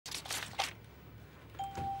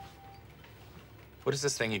What is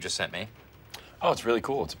this thing you just sent me? Oh, it's really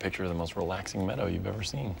cool. It's a picture of the most relaxing meadow you've ever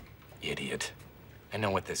seen. Idiot. I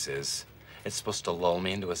know what this is. It's supposed to lull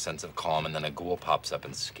me into a sense of calm, and then a ghoul pops up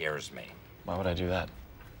and scares me. Why would I do that?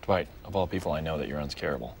 Dwight, of all people, I know that you're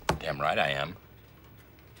unscarable. Damn right I am.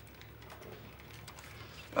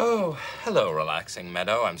 Oh, hello, relaxing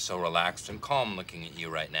meadow. I'm so relaxed and calm looking at you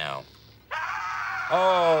right now.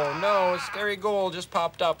 Oh, no, a scary ghoul just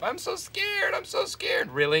popped up. I'm so scared. I'm so scared.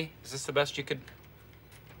 Really? Is this the best you could...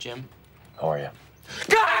 Jim? How are you?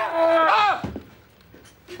 Ah!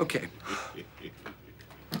 Okay.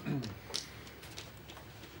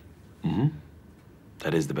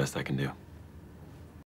 That is the best I can do.